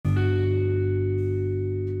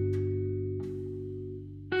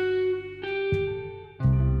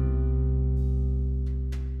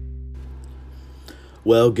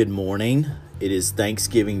Well, good morning. It is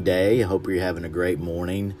Thanksgiving Day. I hope you're having a great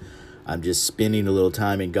morning. I'm just spending a little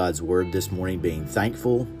time in God's Word this morning, being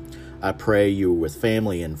thankful. I pray you're with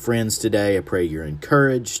family and friends today. I pray you're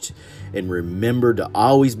encouraged. And remember to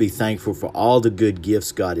always be thankful for all the good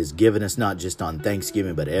gifts God has given us, not just on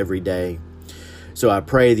Thanksgiving, but every day. So I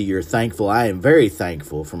pray that you're thankful. I am very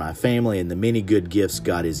thankful for my family and the many good gifts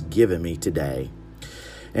God has given me today.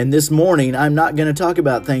 And this morning, I'm not going to talk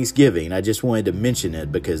about Thanksgiving. I just wanted to mention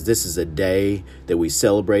it because this is a day that we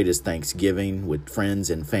celebrate as Thanksgiving with friends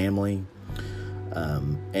and family.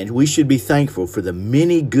 And we should be thankful for the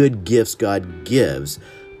many good gifts God gives,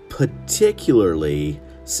 particularly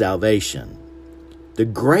salvation. The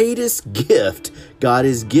greatest gift God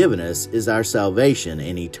has given us is our salvation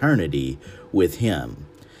and eternity with Him.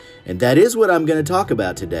 And that is what I'm going to talk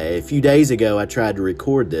about today. A few days ago, I tried to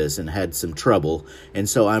record this and had some trouble, and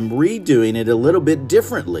so I'm redoing it a little bit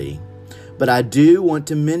differently. But I do want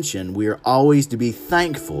to mention we are always to be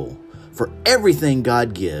thankful for everything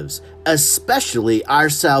God gives, especially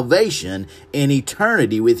our salvation and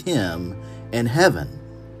eternity with Him in heaven.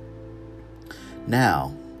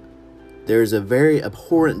 Now, there's a very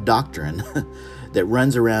abhorrent doctrine that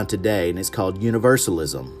runs around today, and it's called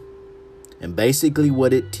universalism. And basically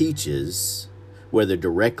what it teaches, whether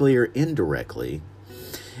directly or indirectly,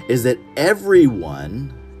 is that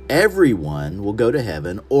everyone will go to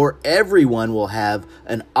heaven, or everyone will have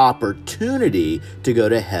an opportunity to go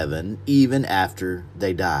to heaven even after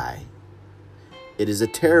they die. It is a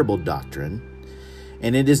terrible doctrine,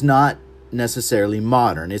 and it is not necessarily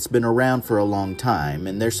modern. It's been around for a long time,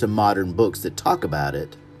 and there's some modern books that talk about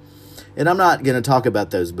it. And I'm not going to talk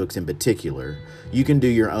about those books in particular. You can do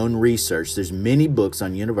your own research. There's many books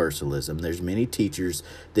on universalism. There's many teachers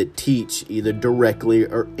that teach either directly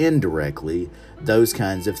or indirectly those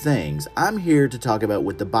kinds of things. I'm here to talk about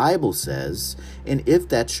what the Bible says and if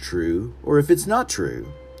that's true or if it's not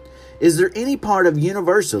true. Is there any part of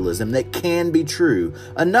universalism that can be true?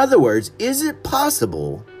 In other words, is it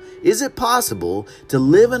possible to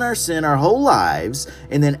live in our sin our whole lives,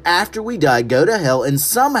 and then after we die, go to hell, and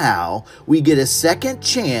somehow we get a second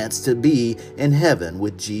chance to be in heaven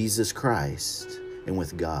with Jesus Christ and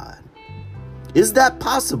with God? Is that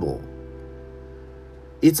possible?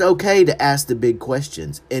 It's okay to ask the big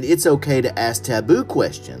questions, and it's okay to ask taboo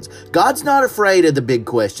questions. God's not afraid of the big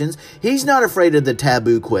questions. He's not afraid of the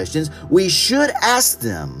taboo questions. We should ask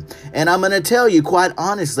them. And I'm going to tell you quite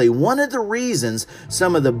honestly, one of the reasons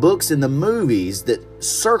some of the books and the movies that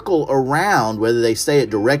circle around, whether they say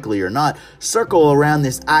it directly or not, circle around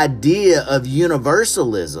this idea of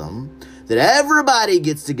universalism, that everybody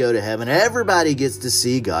gets to go to heaven, everybody gets to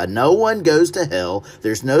see God, no one goes to hell,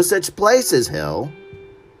 there's no such place as hell,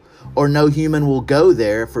 or no human will go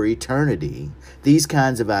there for eternity. These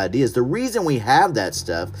kinds of ideas. The reason we have that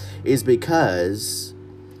stuff is because,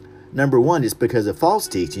 number one, it's because of false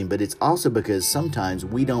teaching, but it's also because sometimes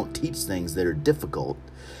we don't teach things that are difficult,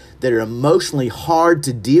 that are emotionally hard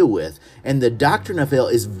to deal with. And the doctrine of hell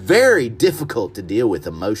is very difficult to deal with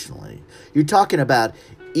emotionally. You're talking about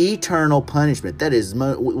eternal punishment. That is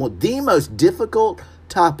the most difficult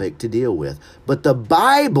topic to deal with. But the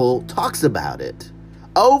Bible talks about it.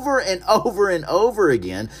 Over and over and over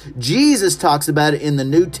again. Jesus talks about it in the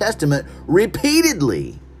New Testament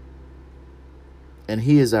repeatedly. And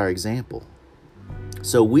He is our example.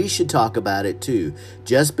 So we should talk about it too.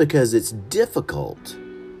 Just because it's difficult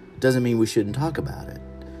doesn't mean we shouldn't talk about it.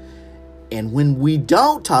 And when we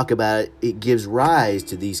don't talk about it, it gives rise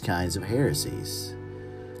to these kinds of heresies.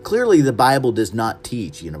 Clearly, the Bible does not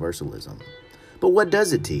teach universalism. But what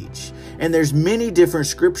does it teach? And there's many different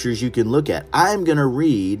scriptures you can look at. I'm going to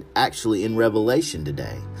read actually in Revelation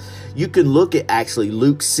today. You can look at actually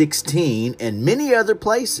Luke 16 and many other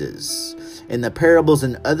places in the parables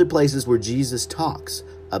and other places where Jesus talks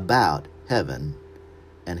about heaven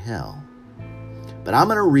and hell. But I'm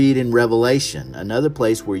going to read in Revelation, another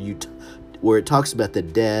place where it talks about the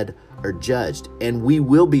dead are judged, and we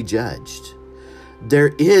will be judged.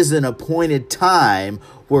 There is an appointed time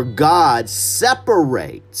where God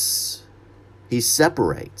separates. He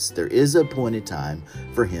separates. There is an appointed time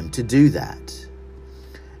for Him to do that.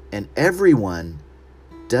 And everyone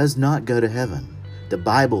does not go to heaven. The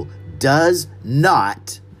Bible does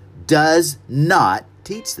not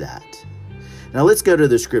teach that. Now let's go to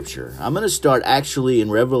the scripture. I'm going to start actually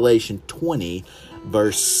in Revelation 20,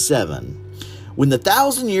 verse 7. When the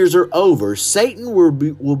 1,000 years are over, Satan will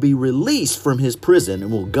be released from his prison and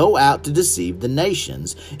will go out to deceive the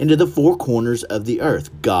nations into the four corners of the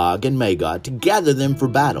earth, Gog and Magog, to gather them for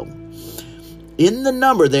battle. In the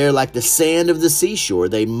number there, like the sand of the seashore,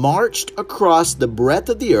 they marched across the breadth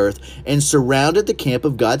of the earth and surrounded the camp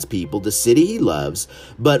of God's people, the city he loves.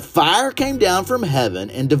 But fire came down from heaven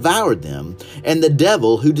and devoured them, and the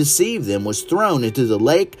devil who deceived them was thrown into the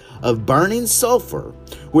lake of burning sulfur,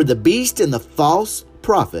 where the beast and the false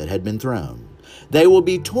prophet had been thrown. They will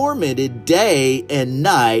be tormented day and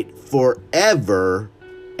night forever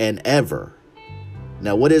and ever.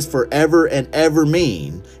 Now, what does forever and ever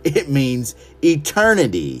mean? It means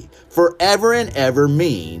eternity. Forever and ever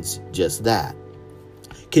means just that.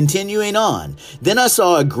 Continuing on, then I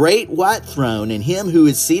saw a great white throne and him who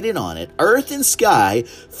is seated on it. Earth and sky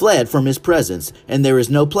fled from his presence, and there is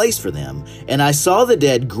no place for them. And I saw the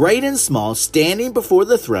dead, great and small, standing before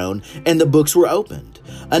the throne, and the books were opened.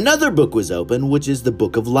 Another book was opened, which is the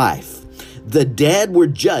book of life. The dead were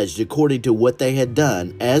judged according to what they had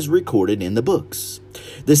done, as recorded in the books.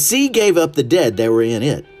 The sea gave up the dead that were in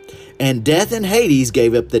it, and death and Hades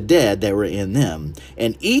gave up the dead that were in them,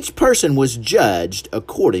 and each person was judged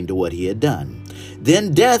according to what he had done.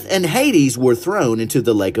 Then death and Hades were thrown into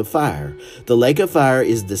the lake of fire. The lake of fire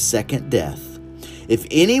is the second death. If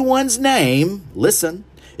anyone's name, listen,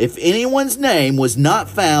 if anyone's name was not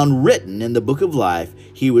found written in the book of life,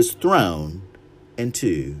 he was thrown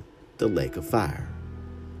into the lake of fire.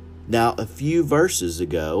 Now, a few verses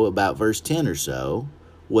ago, about verse 10 or so,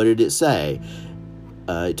 what did it say?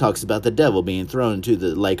 It talks about the devil being thrown into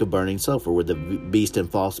the lake of burning sulfur, where the beast and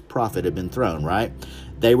false prophet had been thrown, right?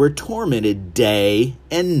 They were tormented day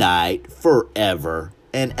and night forever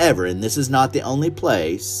and ever. And this is not the only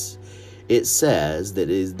place it says that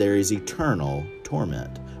there is eternal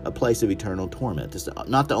torment, a place of eternal torment. It's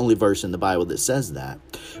not the only verse in the Bible that says that,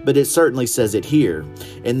 but it certainly says it here.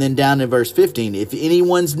 And then down in verse 15, if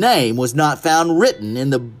anyone's name was not found written in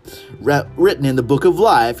the book of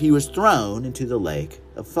life, he was thrown into the lake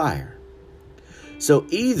of fire. So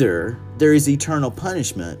either there is eternal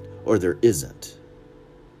punishment or there isn't.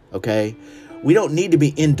 Okay? We don't need to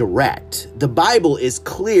be indirect. The Bible is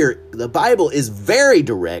clear. The Bible is very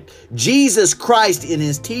direct. Jesus Christ in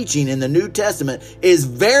his teaching in the New Testament is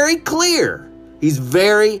very clear. He's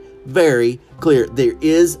very, very clear. There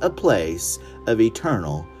is a place of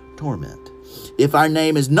eternal torment. If our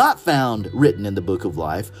name is not found written in the book of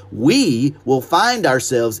life, we will find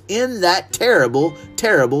ourselves in that terrible,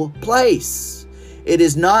 terrible place. It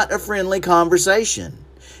is not a friendly conversation.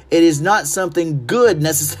 It is not something good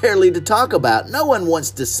necessarily to talk about. No one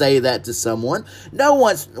wants to say that to someone. No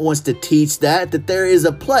one wants to teach that there is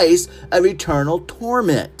a place of eternal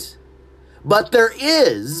torment. But there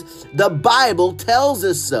is. The Bible tells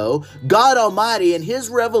us so. God Almighty in his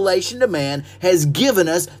revelation to man has given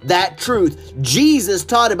us that truth. Jesus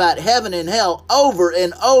taught about heaven and hell over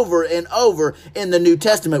and over and over in the New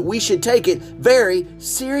Testament. We should take it very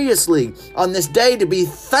seriously on this day to be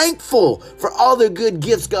thankful for all the good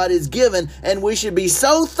gifts God has given. And we should be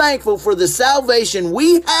so thankful for the salvation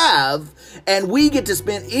we have, and we get to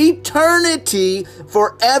spend eternity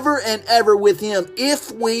forever and ever with him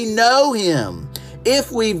if we know him,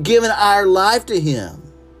 if we've given our life to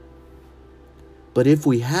him. But if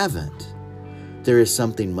we haven't, there is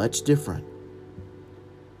something much different.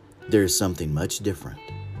 There is something much different.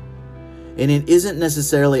 And it isn't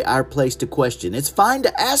necessarily our place to question. It's fine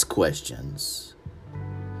to ask questions.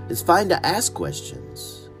 It's fine to ask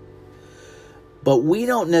questions. But we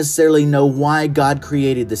don't necessarily know why God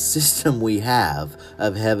created the system we have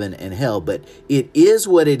of heaven and hell. But it is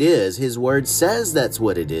what it is. His word says that's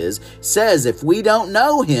what it is. Says if we don't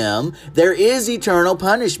know him, there is eternal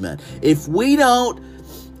punishment. If we don't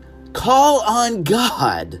call on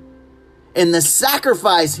God and the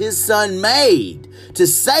sacrifice his son made to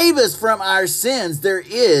save us from our sins, there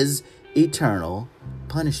is eternal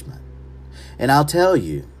punishment. And I'll tell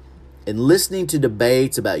you, in listening to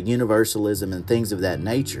debates about universalism and things of that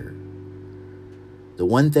nature, the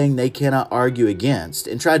one thing they cannot argue against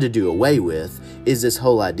and try to do away with is this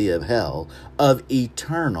whole idea of hell, of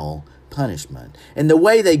eternal punishment. And the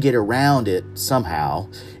way they get around it somehow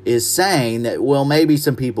is saying that, well, maybe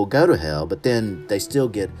some people go to hell, but then they still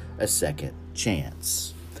get a second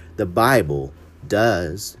chance. The Bible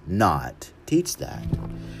does not teach that.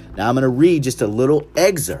 Now I'm going to read just a little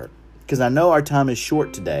excerpt, because I know our time is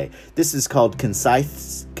short today. This is called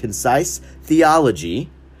Concise Theology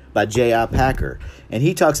by J.I. Packer. And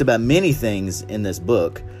he talks about many things in this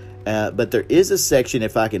book. But there is a section,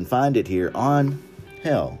 if I can find it here, on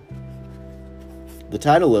hell. The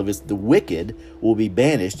title of it is The Wicked Will Be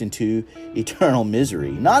Banished into Eternal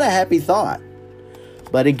Misery. Not a happy thought.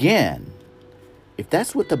 But again, if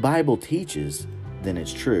that's what the Bible teaches, then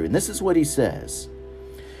it's true. And this is what he says.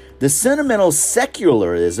 The sentimental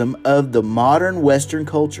secularism of the modern Western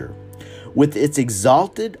culture, with its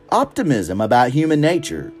exalted optimism about human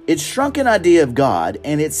nature, its shrunken idea of God,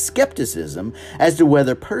 and its skepticism as to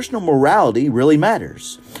whether personal morality really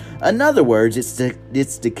matters. In other words,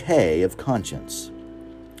 its decay of conscience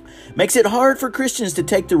makes it hard for Christians to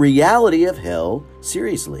take the reality of hell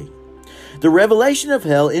seriously. The revelation of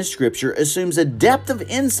hell in Scripture assumes a depth of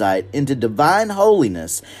insight into divine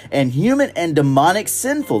holiness and human and demonic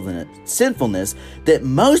sinfulness that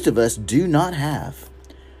most of us do not have.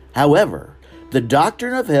 However, the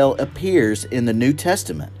doctrine of hell appears in the New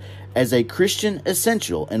Testament as a Christian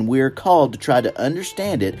essential, and we are called to try to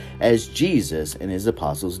understand it as Jesus and his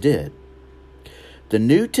apostles did. The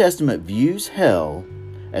New Testament views hell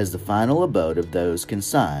as the final abode of those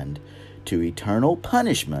consigned to eternal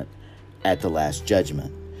punishment at the last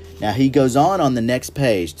judgment. Now he goes on the next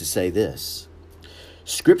page to say this.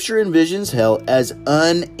 Scripture envisions hell as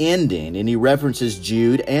unending, and he references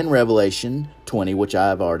Jude and Revelation 20, which I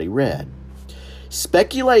have already read.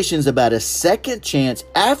 Speculations about a second chance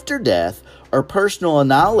after death or personal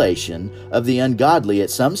annihilation of the ungodly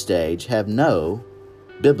at some stage have no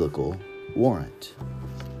biblical warrant.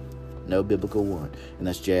 No biblical warrant. And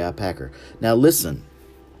that's J.I. Packer. Now listen,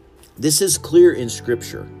 this is clear in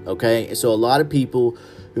Scripture, okay? So a lot of people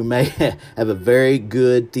who may have a very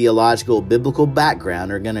good theological, biblical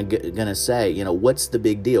background are gonna say, what's the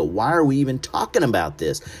big deal? Why are we even talking about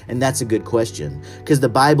this? And that's a good question, because the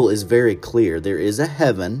Bible is very clear. There is a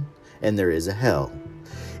heaven and there is a hell.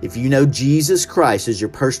 If you know Jesus Christ as your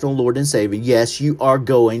personal Lord and Savior, yes, you are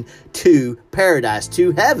going to paradise,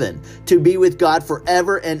 to heaven, to be with God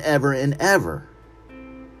forever and ever and ever.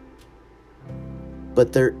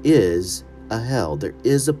 But there is a hell. There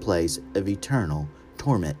is a place of eternal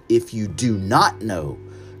torment if you do not know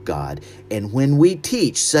God. And when we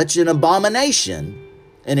teach such an abomination,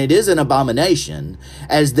 and it is an abomination,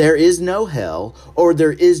 as there is no hell or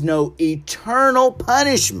there is no eternal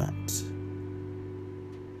punishment,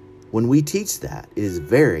 when we teach that, it is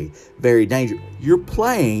very, very dangerous. You're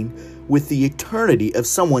playing with the eternity of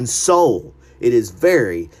someone's soul. It is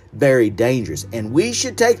very, very dangerous. And we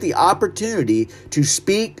should take the opportunity to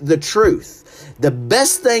speak the truth. The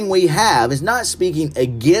best thing we have is not speaking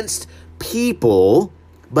against people,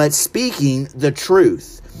 but speaking the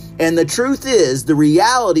truth. And the truth is, the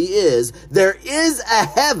reality is, there is a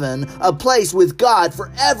heaven, a place with God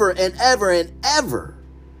forever and ever and ever.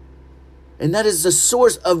 And that is a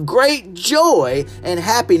source of great joy and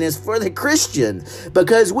happiness for the Christian,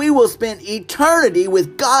 because we will spend eternity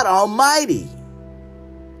with God Almighty.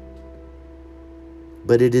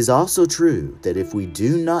 But it is also true that if we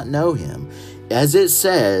do not know Him, as it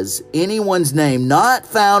says, anyone's name not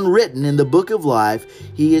found written in the book of life,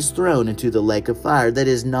 he is thrown into the lake of fire. That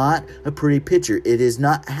is not a pretty picture. It is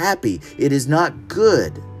not happy. It is not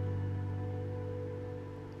good.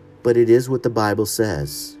 But it is what the Bible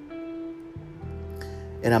says.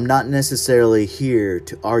 And I'm not necessarily here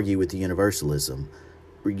to argue with the universalist,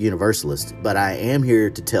 but I am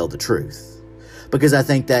here to tell the truth. Because I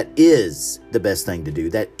think that is the best thing to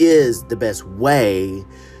do. That is the best way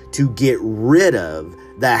to get rid of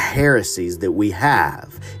the heresies that we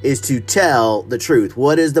have, is to tell the truth.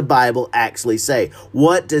 What does the Bible actually say?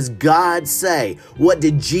 What does God say? What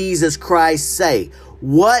did Jesus Christ say?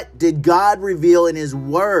 What did God reveal in His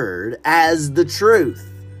Word as the truth?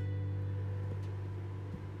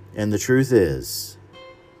 And the truth is,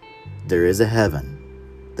 there is a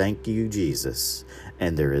heaven. Thank you, Jesus.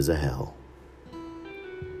 And there is a hell.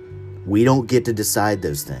 We don't get to decide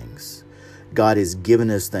those things. God has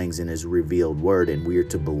given us things in His revealed Word, and we are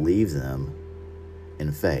to believe them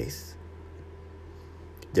in faith.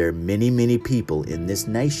 There are many, many people in this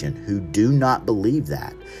nation who do not believe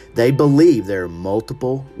that. They believe there are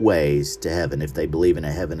multiple ways to heaven, if they believe in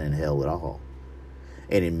a heaven and hell at all.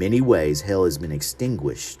 And in many ways, hell has been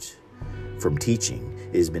extinguished from teaching.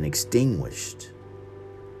 It has been extinguished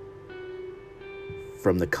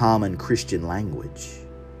from the common Christian language.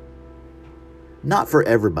 Not for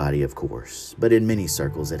everybody, of course, but in many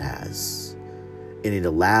circles it has. And it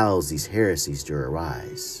allows these heresies to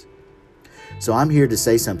arise. So I'm here to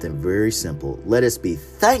say something very simple. Let us be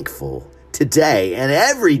thankful today and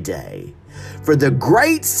every day for the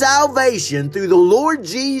great salvation through the Lord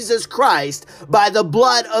Jesus Christ by the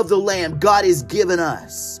blood of the Lamb God has given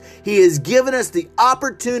us. He has given us the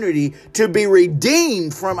opportunity to be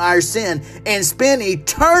redeemed from our sin and spend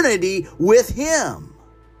eternity with Him.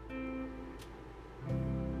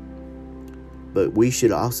 But we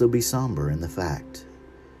should also be somber in the fact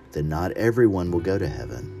that not everyone will go to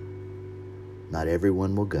heaven. Not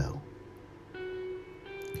everyone will go.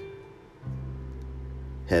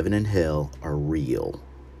 Heaven and hell are real.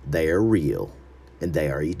 They are real, and they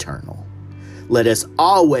are eternal. Let us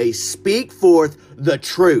always speak forth the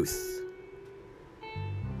truth.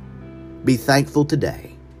 Be thankful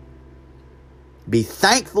today. Be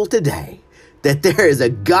thankful today that there is a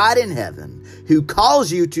God in heaven who calls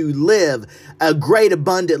you to live a great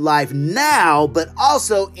abundant life now, but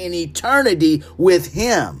also in eternity with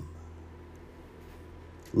Him.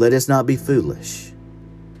 Let us not be foolish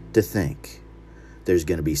to think there's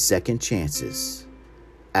going to be second chances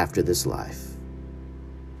after this life.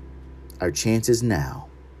 Our chances now.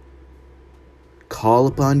 Call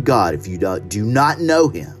upon God if you do not know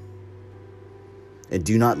Him, and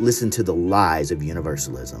do not listen to the lies of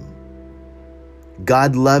universalism.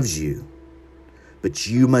 God loves you, but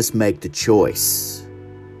you must make the choice.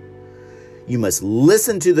 You must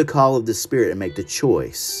listen to the call of the Spirit and make the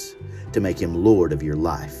choice to make Him Lord of your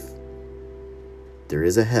life. There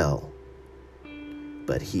is a hell,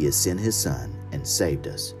 but He has sent His Son and saved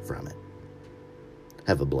us from it.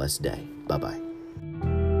 Have a blessed day. Bye-bye.